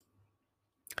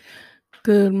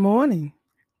Good morning.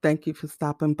 Thank you for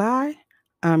stopping by.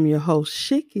 I'm your host,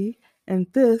 Shiki, and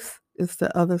this is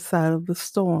The Other Side of the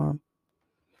Storm.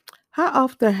 How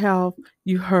often have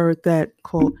you heard that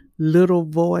quote, little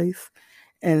voice,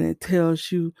 and it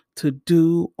tells you to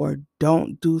do or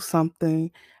don't do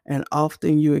something, and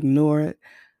often you ignore it?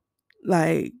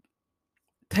 Like,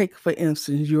 take for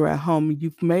instance, you're at home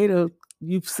and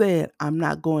you've said, I'm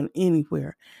not going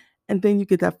anywhere. And then you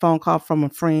get that phone call from a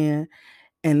friend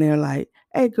and they're like,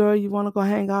 hey girl, you want to go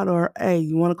hang out? Or hey,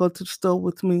 you want to go to the store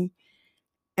with me?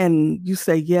 And you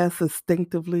say yes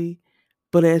instinctively,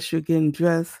 but as you're getting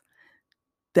dressed,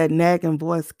 that nagging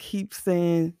voice keeps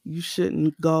saying you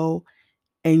shouldn't go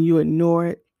and you ignore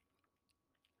it.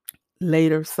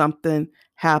 Later, something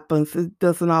happens. It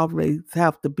doesn't always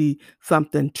have to be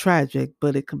something tragic,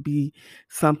 but it could be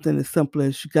something as simple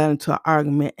as you got into an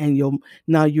argument and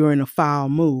now you're in a foul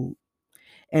mood.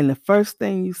 And the first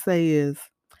thing you say is,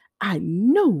 I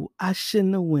knew I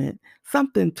shouldn't have went.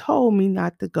 Something told me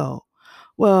not to go.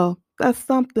 Well, that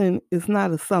something is not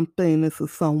a something, it's a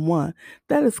someone.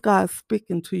 That is God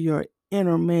speaking to your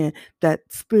inner man, that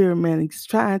spirit man. He's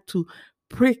trying to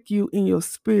prick you in your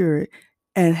spirit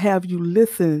and have you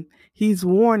listen. He's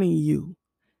warning you.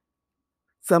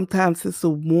 Sometimes it's a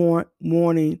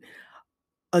warning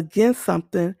against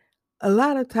something. A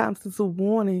lot of times it's a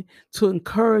warning to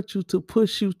encourage you, to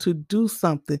push you to do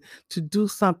something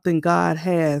God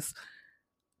has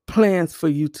plans for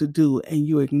you to do, and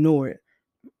you ignore it.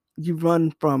 You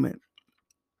run from it.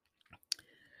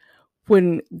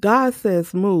 When God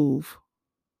says move,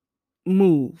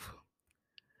 move.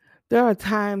 There are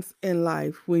times in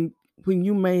life when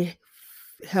you may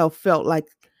have felt like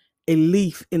a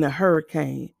leaf in a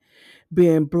hurricane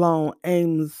being blown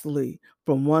aimlessly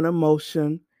from one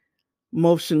emotional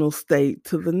state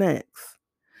to the next.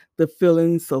 The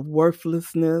feelings of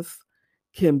worthlessness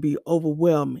can be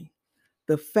overwhelming.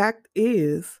 The fact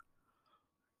is,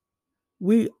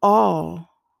 we all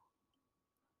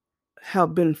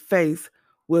have been faced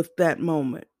with that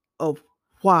moment of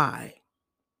why.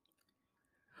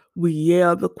 We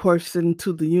yell the question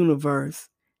to the universe,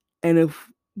 and if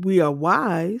we are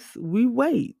wise, we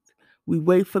wait. We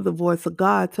wait for the voice of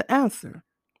God to answer.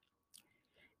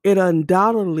 It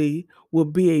undoubtedly will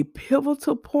be a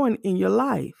pivotal point in your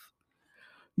life.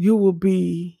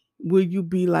 Will you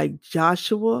be like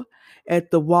Joshua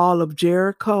at the wall of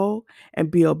Jericho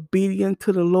and be obedient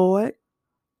to the Lord?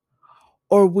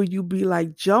 Or will you be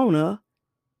like Jonah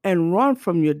and run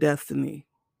from your destiny?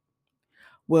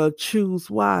 Well, choose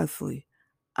wisely.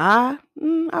 I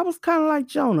was kind of like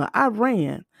Jonah. I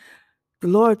ran. The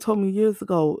Lord told me years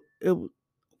ago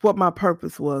what my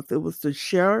purpose was. It was to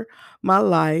share my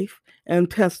life and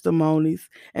testimonies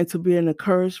and to be an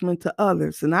encouragement to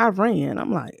others. And I ran.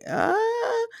 I'm like, no,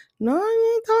 he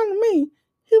ain't talking to me.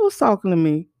 He was talking to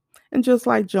me. And just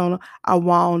like Jonah, I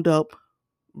wound up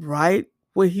right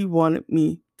where he wanted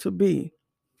me to be.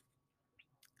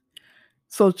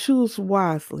 So choose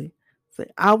wisely. Say,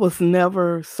 I was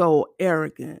never so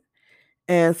arrogant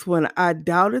as when I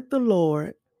doubted the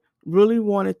Lord, really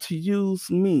wanted to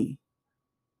use me.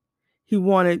 He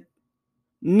wanted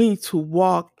me to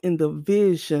walk in the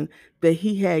vision that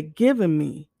He had given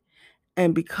me.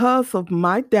 And because of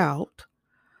my doubt,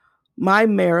 my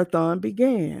marathon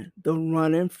began, the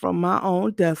running from my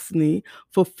own destiny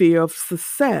for fear of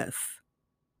success.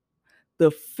 The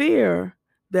fear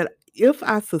that if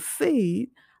I succeed,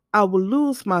 I will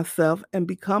lose myself and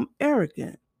become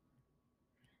arrogant.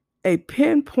 A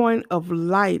pinpoint of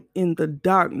light in the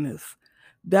darkness.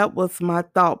 That was my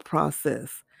thought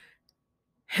process.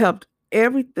 Helped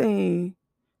everything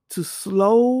to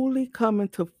slowly come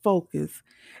into focus,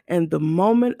 and the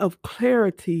moment of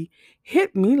clarity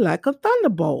hit me like a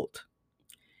thunderbolt.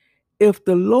 If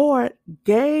the Lord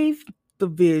gave the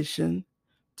vision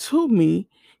to me,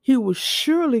 He will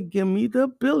surely give me the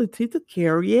ability to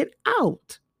carry it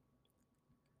out.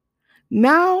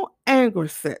 Now anger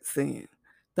sets in.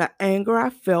 The anger I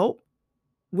felt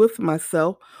with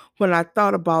myself when I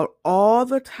thought about all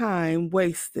the time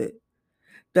wasted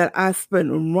that I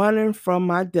spent running from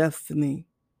my destiny.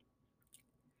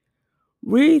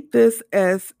 Read this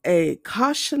as a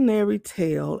cautionary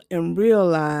tale and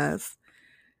realize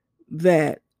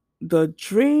that the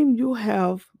dream you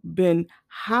have been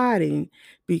hiding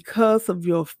because of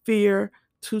your fear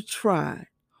to try,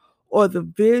 or the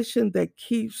vision that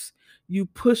keeps you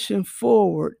pushing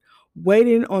forward,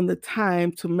 waiting on the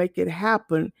time to make it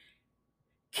happen,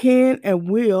 can and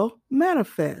will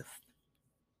manifest.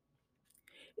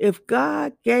 If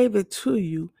God gave it to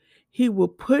you, He will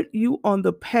put you on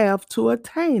the path to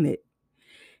attain it.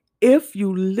 if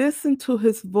you listen to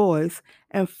his voice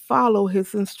and follow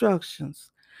his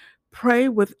instructions. Pray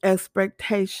with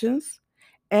expectations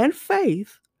and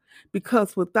faith,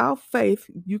 because without faith,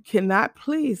 you cannot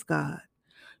please God.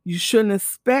 You shouldn't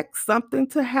expect something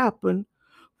to happen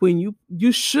when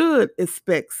you should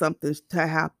expect something to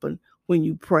happen when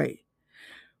you pray.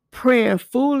 Praying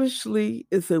foolishly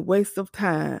is a waste of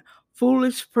time.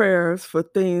 Foolish prayers for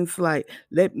things like,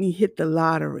 let me hit the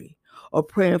lottery, or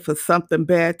praying for something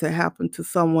bad to happen to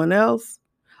someone else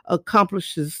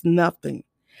accomplishes nothing,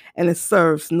 and it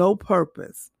serves no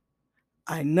purpose.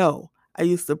 I know. I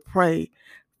used to pray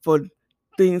for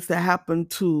things that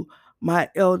happened to my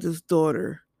eldest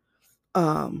daughter,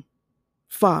 um,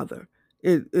 father.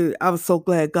 I was so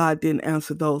glad God didn't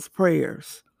answer those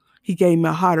prayers. He gave me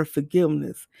a heart of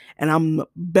forgiveness, and I'm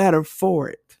better for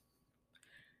it.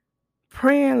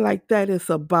 Praying like that is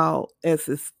about as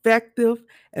effective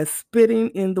as spitting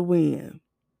in the wind.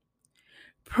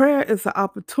 Prayer is an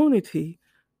opportunity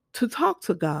to talk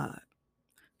to God,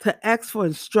 to ask for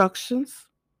instructions,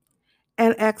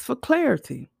 and ask for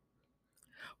clarity.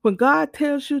 When God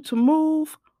tells you to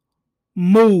move,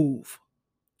 move.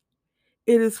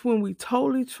 It is when we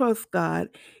totally trust God,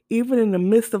 even in the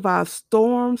midst of our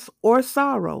storms or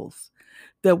sorrows,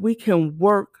 that we can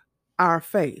work our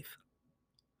faith.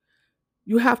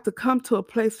 You have to come to a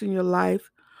place in your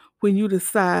life when you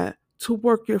decide to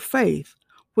work your faith,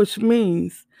 which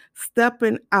means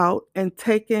stepping out and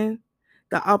taking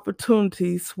the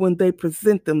opportunities when they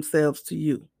present themselves to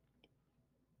you.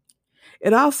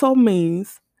 It also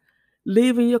means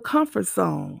leaving your comfort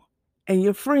zone and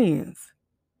your friends.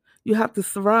 You have to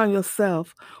surround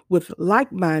yourself with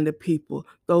like minded people,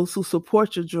 those who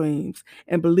support your dreams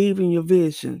and believe in your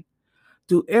vision.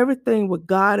 Do everything with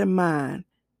God in mind.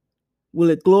 Will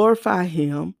it glorify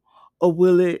Him,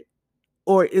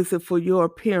 or is it for your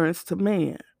appearance to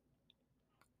man?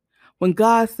 When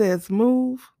God says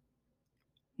move,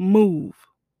 move.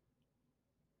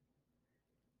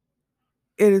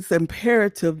 It is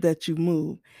imperative that you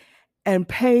move, and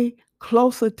pay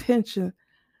close attention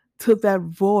to that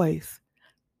voice,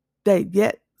 that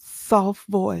yet soft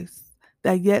voice,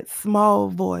 that yet small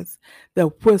voice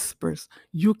that whispers,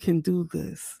 you can do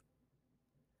this.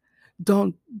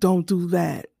 Don't do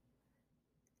that.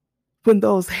 When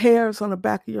those hairs on the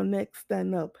back of your neck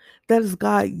stand up, that is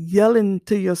God yelling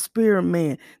to your spirit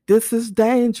man, this is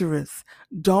dangerous.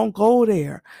 Don't go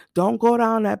there. Don't go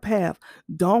down that path.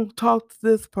 Don't talk to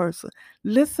this person.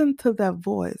 Listen to that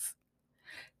voice.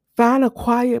 Find a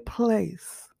quiet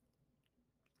place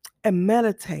and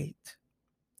meditate.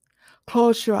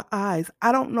 Close your eyes.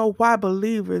 I don't know why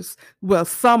believers, well,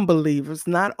 some believers,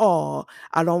 not all,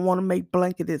 I don't want to make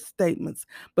blanketed statements,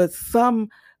 but some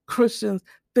Christians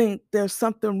think there's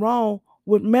something wrong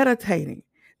with meditating.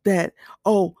 That,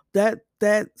 oh, that's,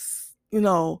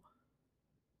 not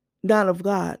of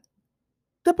God.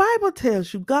 The Bible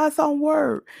tells you, God's own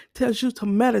word tells you to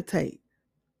meditate.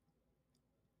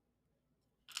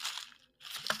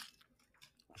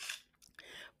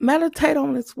 Meditate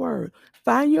on His word.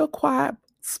 Find your quiet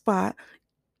spot,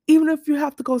 even if you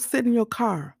have to go sit in your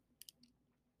car.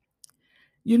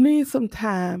 You need some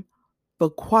time for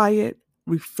quiet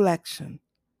reflection,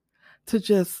 to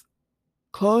just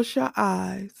close your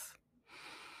eyes,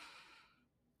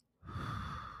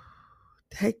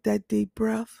 take that deep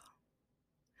breath,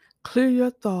 clear your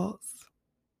thoughts,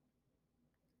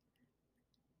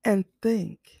 and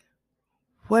think,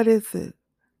 what is it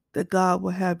that God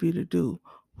will have you to do?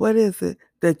 What is it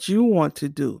that you want to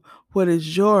do? What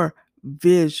is your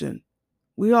vision?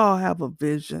 We all have a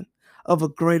vision of a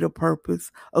greater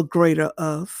purpose, a greater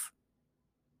us.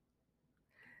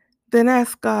 Then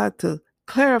ask God to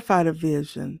clarify the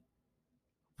vision.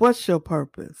 What's your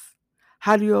purpose?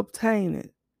 How do you obtain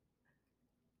it?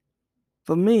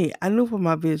 For me, I knew what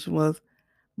my vision was,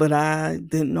 but I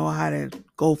didn't know how to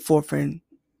go forth and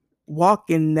walk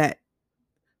in that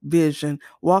vision,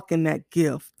 walk in that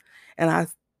gift. And I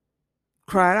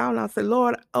cried out and I said,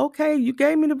 Lord, okay, you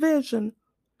gave me the vision.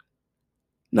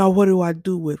 Now, what do I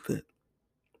do with it?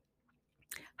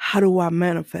 How do I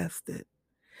manifest it?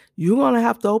 You're going to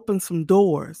have to open some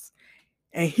doors.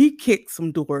 And He kicked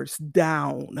some doors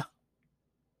down.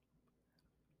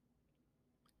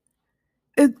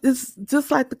 It's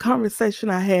just like the conversation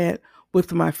I had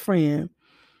with my friend.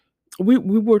 We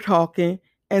were talking,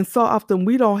 and so often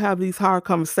we don't have these hard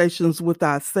conversations with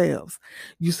ourselves.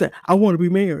 You say, I want to be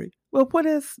married. Well, what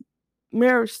is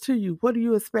marriage to you? What do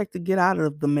you expect to get out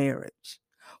of the marriage?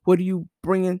 What are you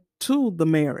bringing to the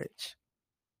marriage?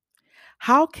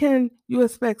 How can you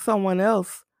expect someone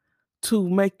else to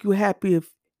make you happy if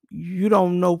you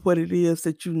don't know what it is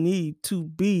that you need to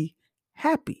be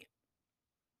happy.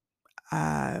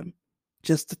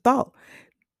 Just a thought.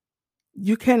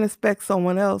 You can't expect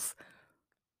someone else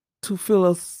to fill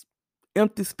a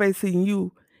empty space in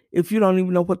you if you don't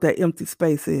even know what that empty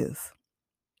space is.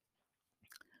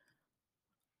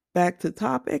 Back to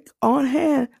topic on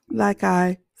hand. Like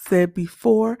I said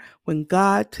before, when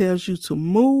God tells you to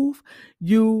move,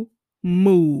 you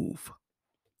move.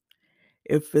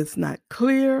 If it's not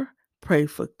clear, pray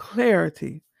for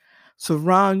clarity.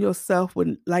 Surround yourself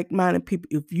with like-minded people.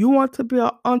 If you want to be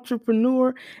an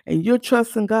entrepreneur and you're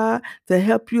trusting God to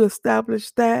help you establish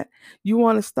that, you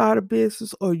want to start a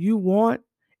business, or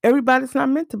everybody's not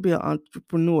meant to be an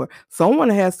entrepreneur. Someone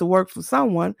has to work for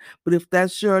someone, but if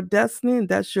that's your destiny and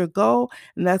that's your goal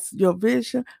and that's your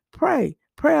vision, pray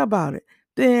about it.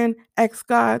 Then ask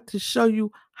God to show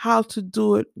you how to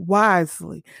do it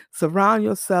wisely. Surround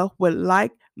yourself with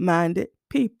like-minded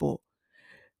people.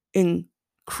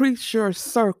 Increase your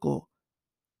circle.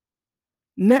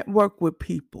 Network with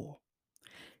people.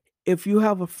 If you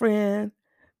have a friend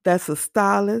that's a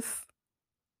stylist,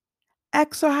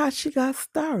 ask her how she got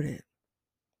started.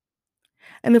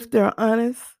 And if they're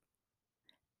honest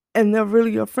and they're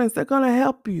really your friends, they're going to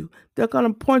help you. They're going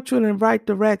to point you in the right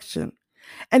direction.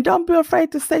 And don't be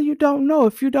afraid to say you don't know.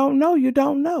 If you don't know, you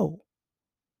don't know.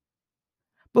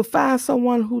 But find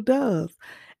someone who does.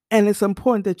 And it's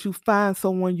important that you find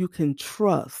someone you can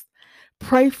trust.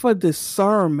 Pray for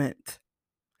discernment.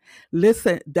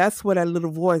 Listen, that's where that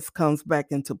little voice comes back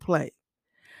into play.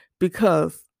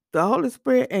 Because the Holy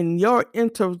Spirit and your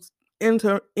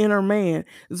inner man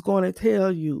is going to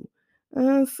tell you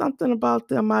something about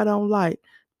them I don't like.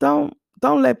 Don't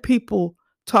let people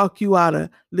talk you out of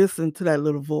listening to that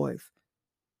little voice.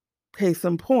 Case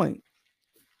in point,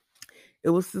 it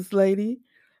was this lady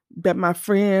that my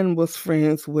friend was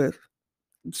friends with.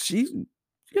 She was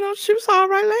an all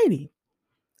right lady.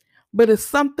 But it's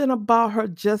something about her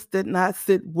just did not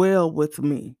sit well with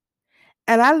me.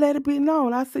 And I let it be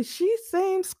known. I said, she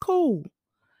seems cool.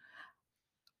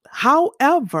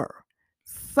 However,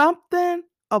 something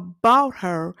about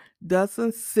her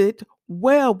doesn't sit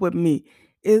well with me.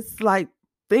 It's like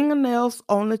fingernails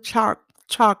on the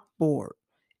chalkboard.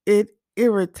 It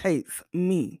irritates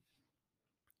me.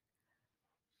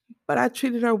 But I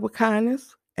treated her with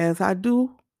kindness, as I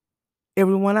do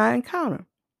everyone I encounter.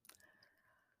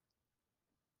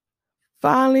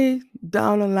 Finally,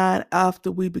 down the line,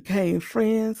 after we became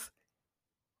friends,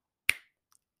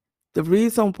 the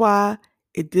reason why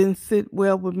it didn't sit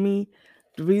well with me,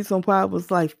 the reason why it was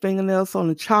like fingernails on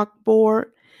the chalkboard,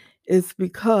 is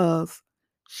because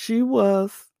she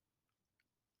was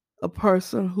a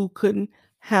person who couldn't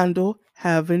handle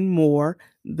having more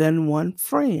than one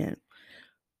friend.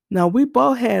 Now, we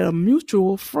both had a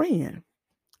mutual friend.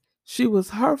 She was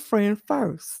her friend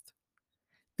first.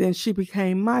 Then she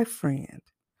became my friend.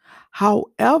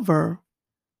 However,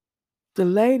 the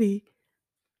lady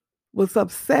was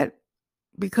upset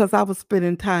because I was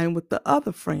spending time with the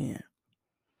other friend.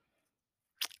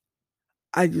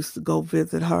 I used to go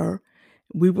visit her.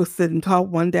 We would sit and talk.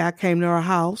 One day I came to her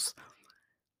house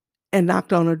and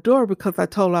knocked on her door because I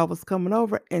told her I was coming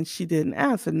over, and she didn't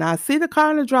answer. Now, I see the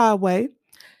car in the driveway.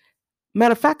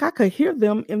 Matter of fact, I could hear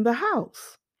them in the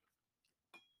house.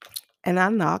 And I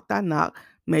knocked.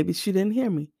 Maybe she didn't hear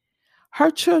me.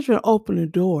 Her children opened the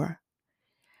door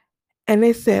and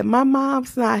they said, "My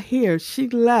mom's not here. She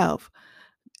left.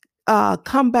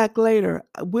 Come back later.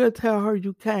 We'll tell her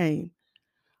you came."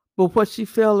 But what she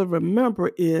failed to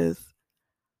remember is,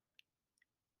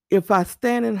 if I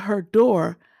stand in her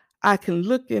door, I can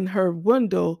look in her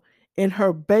window in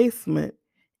her basement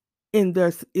in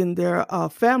their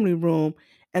family room,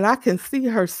 and I can see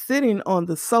her sitting on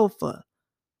the sofa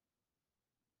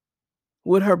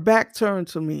with her back turned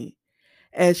to me,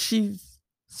 as she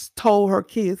told her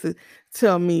kids to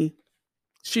tell me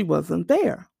she wasn't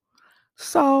there.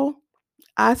 So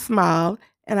I smiled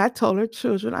and I told her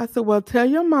children, I said, "Well, tell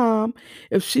your mom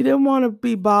if she didn't want to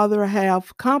be bothered or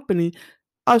have company,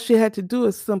 all she had to do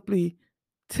is simply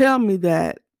tell me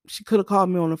that. She could have called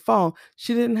me on the phone.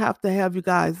 She didn't have to have you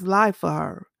guys lie for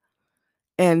her,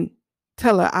 and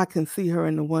tell her I can see her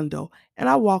in the window." And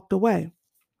I walked away.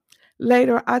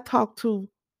 Later, I talked to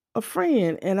a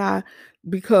friend,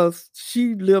 because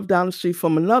she lived down the street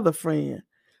from another friend.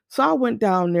 So I went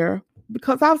down there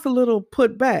because I was a little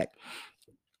put back.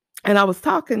 And I was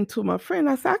talking to my friend.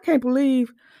 I said, "I can't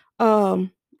believe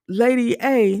Lady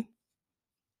A,"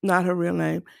 not her real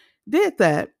name, "did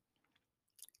that."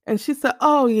 And she said,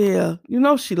 "Oh, yeah,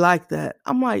 she liked that."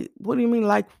 I'm like, "What do you mean,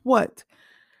 like what?"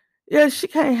 "Yeah, she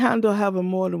can't handle having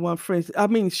more than one friend. I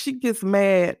mean, she gets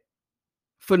mad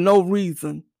for no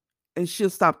reason, and she'll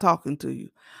stop talking to you.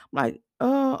 I'm like,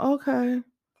 oh, okay.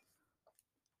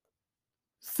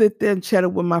 Sit there and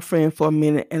chatted with my friend for a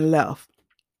minute and left.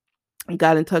 And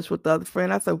got in touch with the other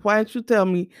friend. I said, "Why didn't you tell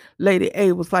me Lady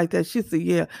A was like that?" She said,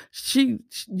 "Yeah,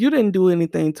 you didn't do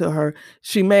anything to her.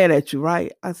 She mad at you,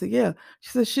 right?" I said, "Yeah." She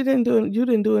said, you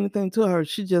didn't do anything to her.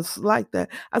 She just like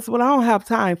that." I said, "Well, I don't have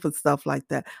time for stuff like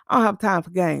that. I don't have time for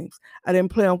games. I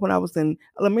didn't play them when I was in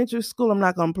elementary school. I'm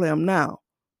not gonna play them now."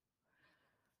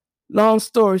 Long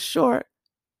story short,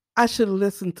 I should have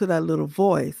listened to that little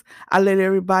voice. I let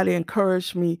everybody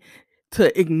encourage me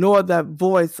to ignore that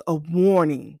voice of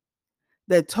warning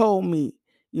that told me,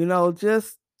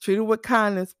 just treat her with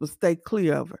kindness, but stay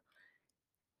clear of her.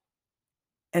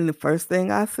 And the first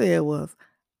thing I said was,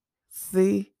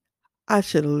 see, I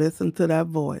should have listened to that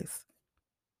voice.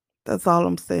 That's all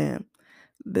I'm saying.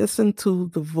 Listen to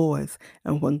the voice.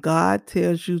 And when God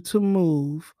tells you to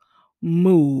move,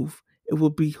 move. It will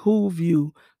behoove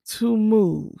you to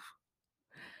move.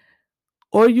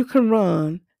 Or you can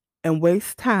run and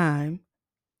waste time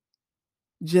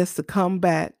just to come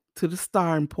back to the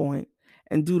starting point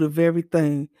and do the very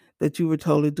thing that you were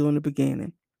told to do in the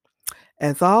beginning.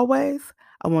 As always,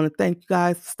 I want to thank you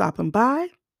guys for stopping by.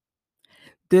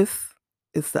 This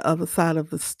is the other side of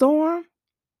the storm.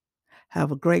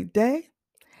 Have a great day,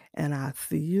 and I'll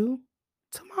see you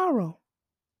tomorrow.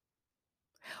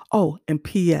 Oh, and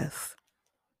P.S.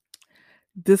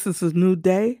 This is a new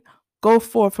day. Go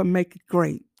forth and make it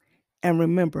great. And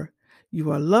remember, you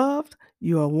are loved,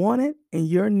 you are wanted, and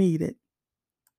you're needed.